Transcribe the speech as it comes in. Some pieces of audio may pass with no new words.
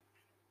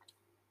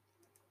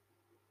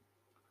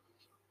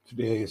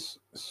Today is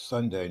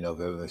Sunday,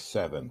 November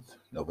 7th,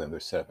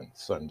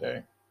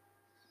 Sunday.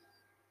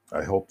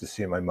 I hope to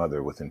see my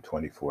mother within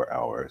 24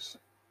 hours.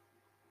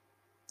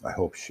 I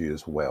hope she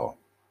is well.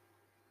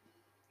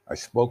 I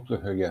spoke to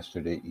her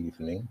yesterday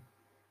evening.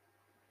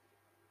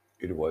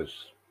 It was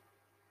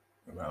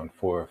around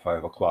 4 or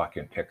 5 o'clock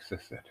in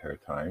Texas at her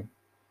time.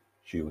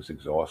 She was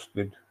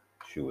exhausted.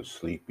 She was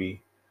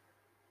sleepy.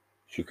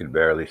 She could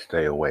barely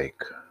stay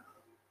awake.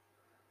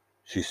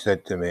 She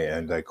said to me,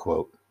 and I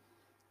quote,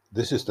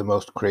 "This is the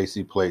most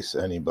crazy place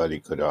anybody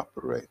could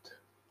operate."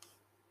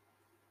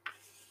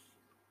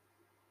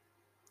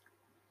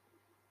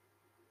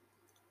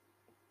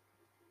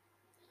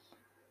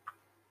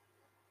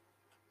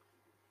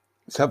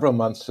 Several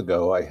months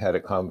ago, I had a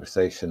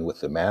conversation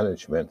with the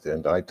management,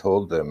 and I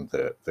told them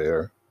that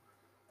their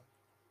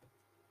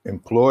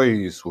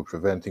employees were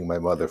preventing my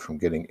mother from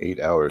getting 8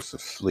 hours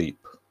of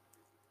sleep.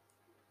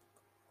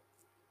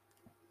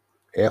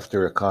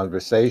 After a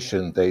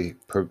conversation, they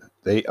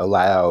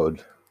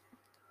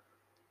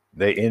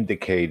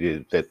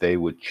indicated that they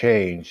would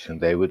change and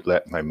they would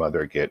let my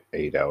mother get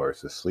 8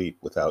 hours of sleep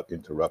without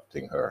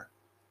interrupting her.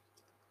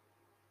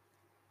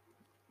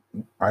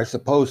 I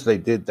suppose they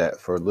did that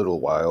for a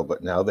little while,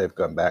 but now they've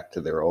gone back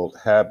to their old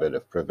habit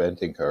of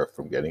preventing her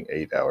from getting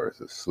 8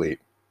 hours of sleep.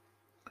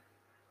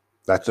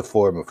 That's a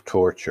form of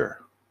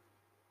torture.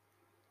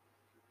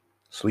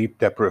 Sleep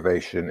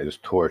deprivation is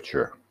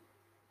torture.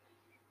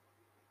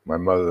 My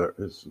mother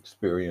is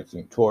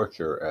experiencing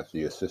torture at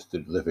the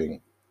assisted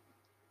living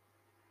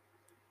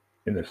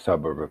in a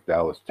suburb of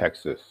Dallas,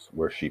 Texas,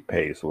 where she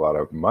pays a lot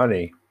of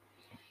money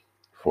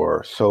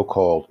for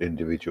so-called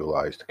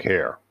individualized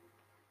care.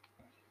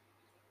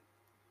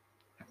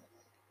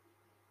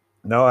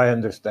 Now I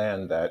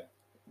understand that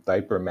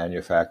diaper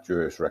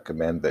manufacturers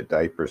recommend that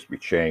diapers be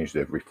changed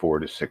every 4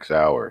 to 6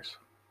 hours.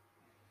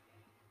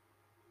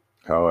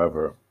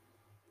 However,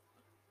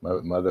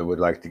 my mother would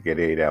like to get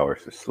 8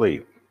 hours of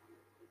sleep.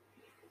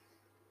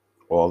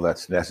 All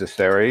that's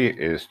necessary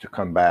is to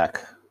come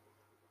back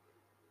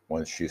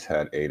once she's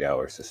had 8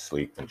 hours of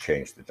sleep and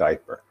change the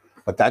diaper.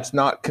 But that's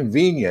not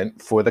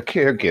convenient for the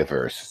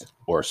caregivers,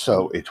 or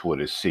so it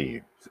would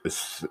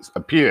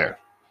appear.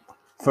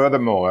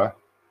 Furthermore,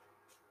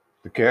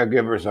 the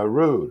caregivers are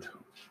rude,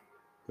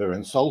 they're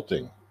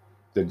insulting,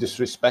 they're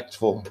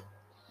disrespectful,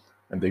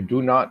 and they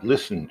do not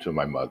listen to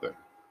my mother.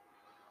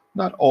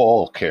 Not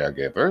all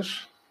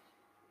caregivers,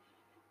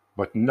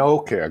 but no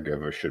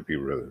caregiver should be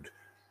rude.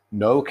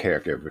 No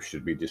caregiver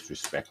should be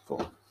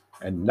disrespectful,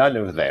 and none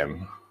of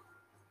them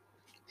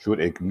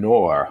should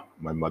ignore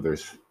my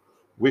mother's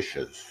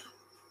wishes.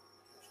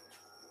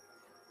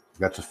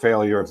 That's a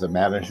failure of the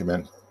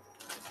management.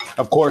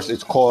 Of course,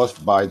 it's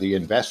caused by the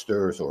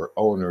investors or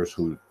owners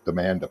who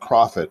demand a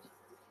profit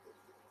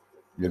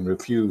and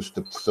refuse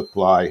to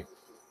supply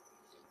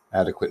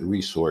adequate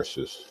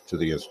resources to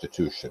the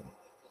institution.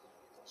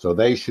 So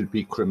they should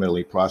be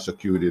criminally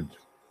prosecuted.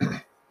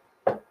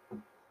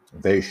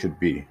 They should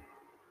be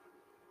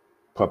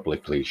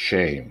publicly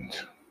shamed.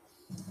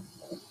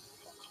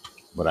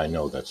 But I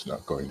know that's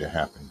not going to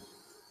happen.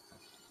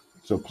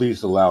 So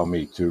please allow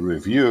me to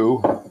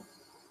review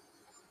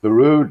the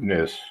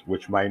rudeness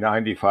which my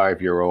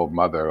 95-year-old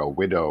mother, a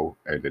widow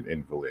and an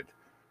invalid,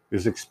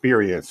 is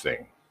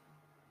experiencing.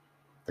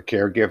 The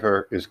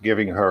caregiver is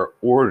giving her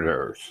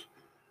orders,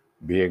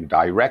 being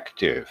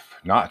directive,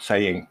 not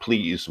saying,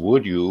 "Please,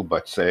 would you,"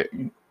 but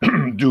saying,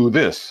 "Do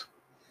this."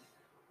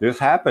 This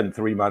happened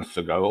 3 months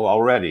ago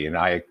already, and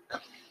I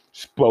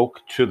spoke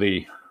to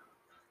the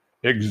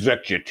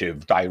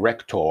executive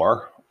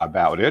director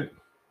about it.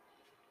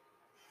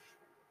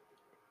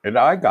 And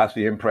I got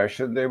the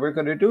impression they were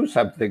going to do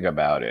something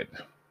about it.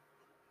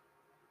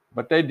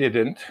 But they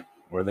didn't,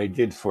 or they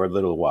did for a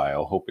little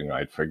while, hoping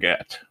I'd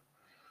forget,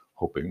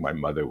 hoping my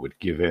mother would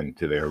give in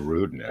to their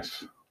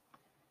rudeness.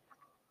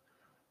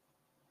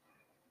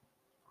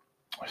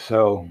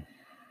 So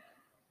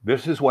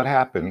this is what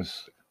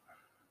happens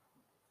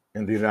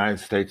in the United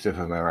States of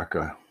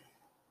America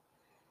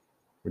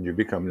when you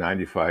become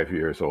 95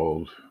 years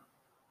old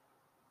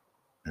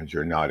and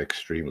you're not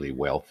extremely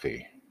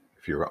wealthy.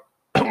 If you're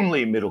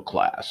only middle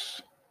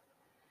class,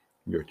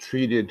 you're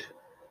treated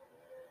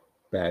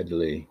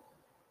badly.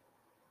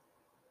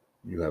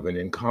 You have an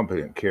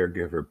incompetent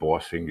caregiver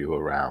bossing you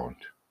around,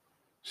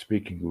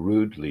 speaking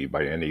rudely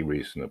by any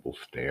reasonable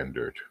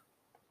standard,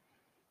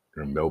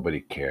 and nobody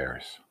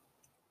cares.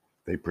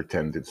 They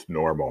pretend it's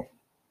normal.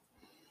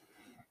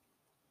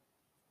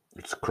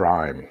 It's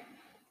crime.